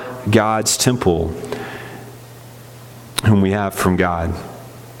are God's temple, whom we have from God.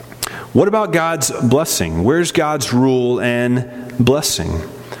 What about God's blessing? Where's God's rule and blessing?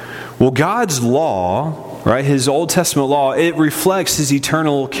 Well, God's law, right, His Old Testament law, it reflects His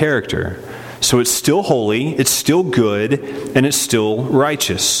eternal character. So it's still holy, it's still good, and it's still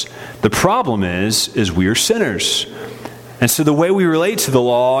righteous. The problem is we are sinners. And so the way we relate to the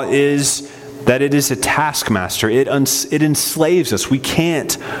law is that it is a taskmaster. It enslaves us. We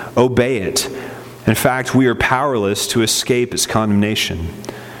can't obey it. In fact, we are powerless to escape its condemnation.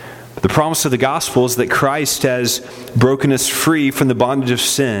 But the promise of the gospel is that Christ has broken us free from the bondage of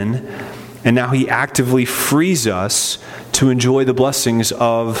sin, and now He actively frees us to enjoy the blessings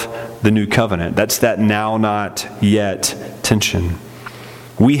of the new covenant. That's that now, not yet tension.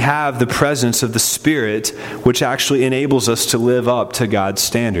 We have the presence of the Spirit, which actually enables us to live up to God's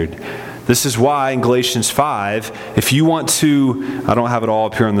standard. This is why in Galatians 5, if you want to, I don't have it all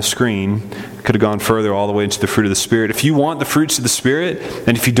up here on the screen, could have gone further all the way into the fruit of the Spirit. If you want the fruits of the Spirit,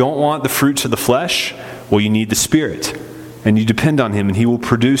 and if you don't want the fruits of the flesh, well, you need the Spirit. And you depend on Him, and He will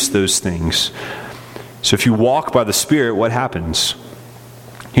produce those things. So if you walk by the Spirit, what happens?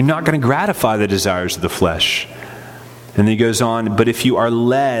 You're not going to gratify the desires of the flesh. And then he goes on, but if you are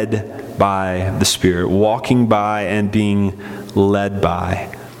led by the Spirit, walking by and being led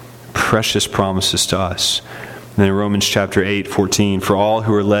by, precious promises to us. And then in Romans chapter 8:14, for all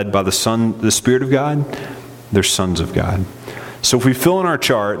who are led by the Spirit of God, they're sons of God. So if we fill in our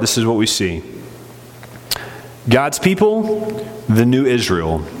chart, this is what we see. God's people, the new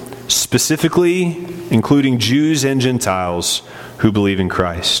Israel, specifically including Jews and Gentiles who believe in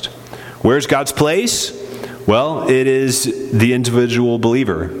Christ. Where's God's place? Well, it is the individual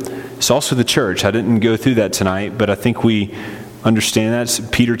believer. It's also the church. I didn't go through that tonight, but I think we understand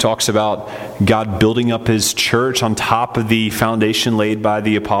that. Peter talks about God building up his church on top of the foundation laid by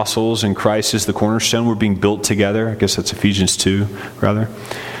the apostles, and Christ is the cornerstone. We're being built together. I guess that's Ephesians 2, rather.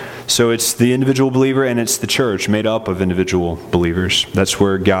 So it's the individual believer and it's the church made up of individual believers. That's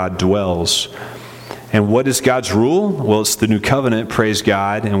where God dwells. And what is God's rule? Well, it's the new covenant, praise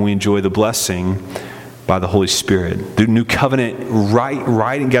God, and we enjoy the blessing by the Holy Spirit. The new covenant,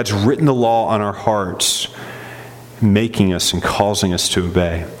 writing, God's written the law on our hearts, making us and causing us to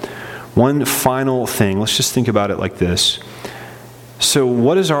obey. One final thing, let's just think about it like this. So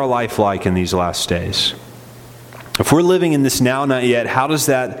what is our life like in these last days? If we're living in this now, not yet, how does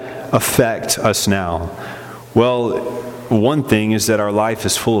that affect us now? Well, one thing is that our life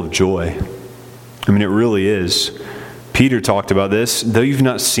is full of joy. I mean, it really is. Peter talked about this. Though you've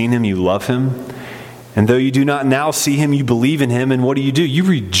not seen him, you love him. And though you do not now see him, you believe in him. And what do? You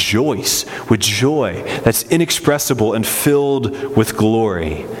rejoice with joy that's inexpressible and filled with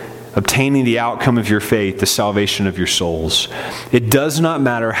glory, obtaining the outcome of your faith, the salvation of your souls. It does not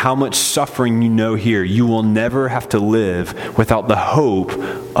matter how much suffering you know here. You will never have to live without the hope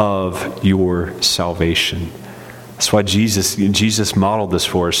of your salvation. That's why Jesus modeled this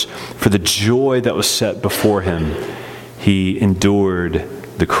for us. For the joy that was set before him, he endured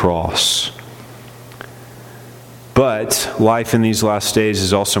the cross. But life in these last days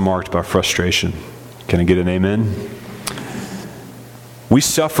is also marked by frustration. Can I get an amen? We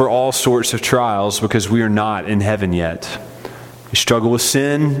suffer all sorts of trials because we are not in heaven yet. You struggle with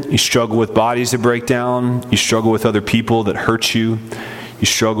sin. You struggle with bodies that break down. You struggle with other people that hurt you. You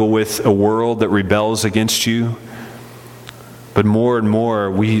struggle with a world that rebels against you. But more and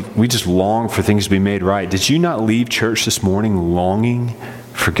more, we just long for things to be made right. Did you not leave church this morning longing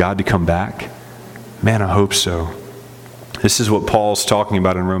for God to come back? Man, I hope so. This is what Paul's talking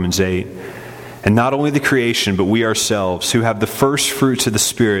about in Romans 8. And not only the creation, but we ourselves, who have the first fruits of the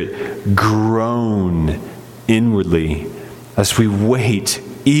Spirit, groan inwardly as we wait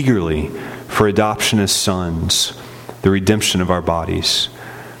eagerly for adoption as sons, the redemption of our bodies.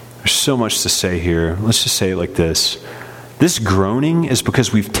 There's so much to say here. Let's just say it like this. This groaning is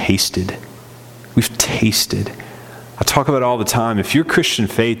because we've tasted. We've tasted. I talk about it all the time. If your Christian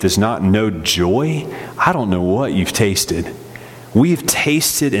faith does not know joy, I don't know what you've tasted. We've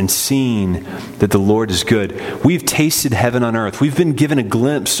tasted and seen that the Lord is good. We've tasted heaven on earth. We've been given a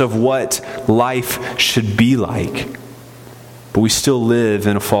glimpse of what life should be like. But we still live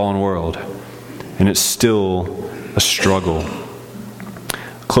in a fallen world, and it's still a struggle.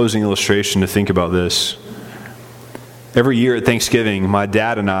 Closing illustration to think about this. Every year at Thanksgiving, my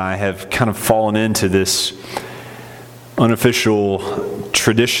dad and I have kind of fallen into this unofficial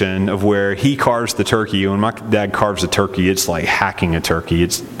tradition of where he carves the turkey. When my dad carves a turkey, it's like hacking a turkey.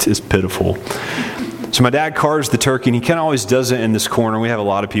 It's pitiful. So my dad carves the turkey, and he kind of always does it in this corner. We have a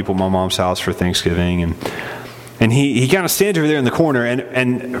lot of people at my mom's house for Thanksgiving, and he kind of stands over there in the corner.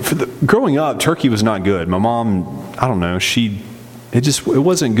 And growing up, turkey was not good. My mom, I don't know, it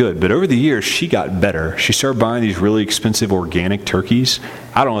wasn't good. But over the years, she got better. She started buying these really expensive organic turkeys.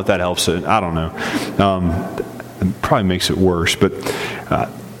 I don't know if that helps it. I don't know. It probably makes it worse, but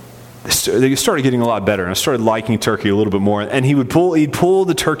they started getting a lot better, and I started liking turkey a little bit more. And he'd pull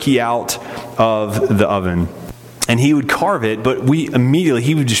the turkey out of the oven, and he would carve it. But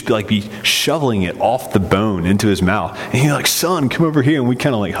he would just be shoveling it off the bone into his mouth. And he'd be like, "Son, come over here." And we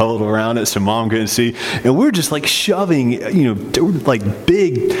kind of huddled around it so Mom couldn't see. And we're just shoving,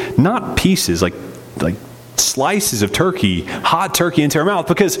 big, not pieces, like slices of turkey, hot turkey into our mouth,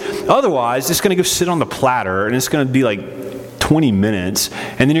 because otherwise it's going to go sit on the platter and it's going to be 20 minutes,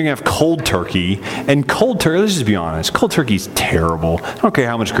 and then you're going to have cold turkey. And cold turkey, let's just be honest, cold turkey's terrible. I don't care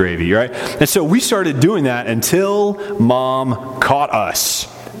how much gravy, right? And so we started doing that until Mom caught us.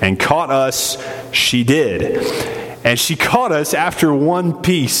 And caught us, she did. And she caught us after one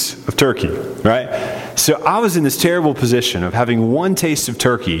piece of turkey, right? So I was in this terrible position of having one taste of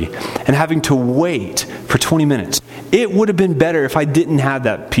turkey and having to wait for 20 minutes. It would have been better if I didn't have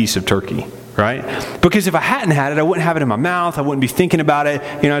that piece of turkey. right? Because if I hadn't had it, I wouldn't have it in my mouth. I wouldn't be thinking about it.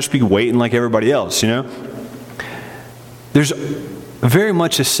 I'd just be waiting like everybody else, There's very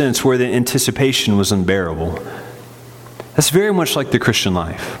much a sense where the anticipation was unbearable. That's very much like the Christian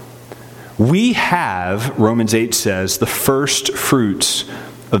life. We have, Romans 8 says, the first fruits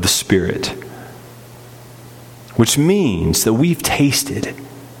of the Spirit, which means that we've tasted.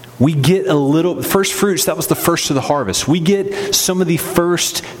 We get a little, first fruits, that was the first of the harvest. We get some of the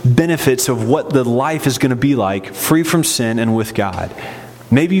first benefits of what the life is going to be like, free from sin and with God.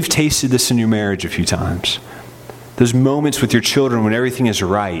 Maybe you've tasted this in your marriage a few times. Those moments with your children when everything is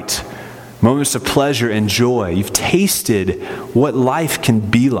right. Moments of pleasure and joy. You've tasted what life can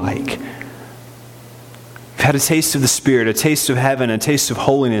be like. You've had a taste of the Spirit, a taste of heaven, a taste of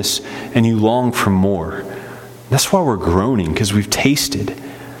holiness, and you long for more. That's why we're groaning, because we've tasted.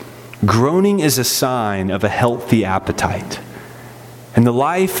 Groaning is a sign of a healthy appetite. And the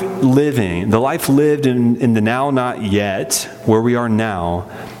life lived in the now not yet, where we are now,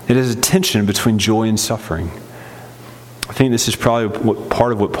 it is a tension between joy and suffering. I think this is probably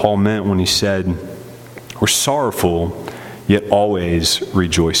part of what Paul meant when he said, we're sorrowful, yet always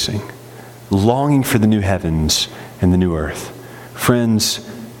rejoicing, longing for the new heavens and the new earth. Friends,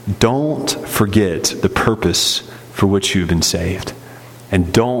 don't forget the purpose for which you've been saved.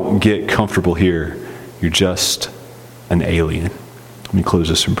 And don't get comfortable here. You're just an alien. Let me close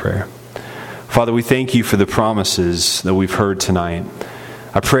this in prayer. Father, we thank you for the promises that we've heard tonight.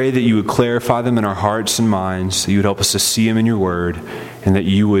 I pray that you would clarify them in our hearts and minds, that you would help us to see them in your word, and that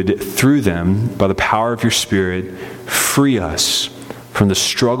you would, through them, by the power of your Spirit, free us from the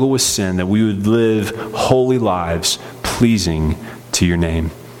struggle with sin, that we would live holy lives pleasing to your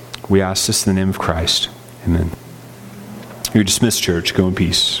name. We ask this in the name of Christ. Amen. You're dismissed, church. Go in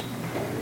peace.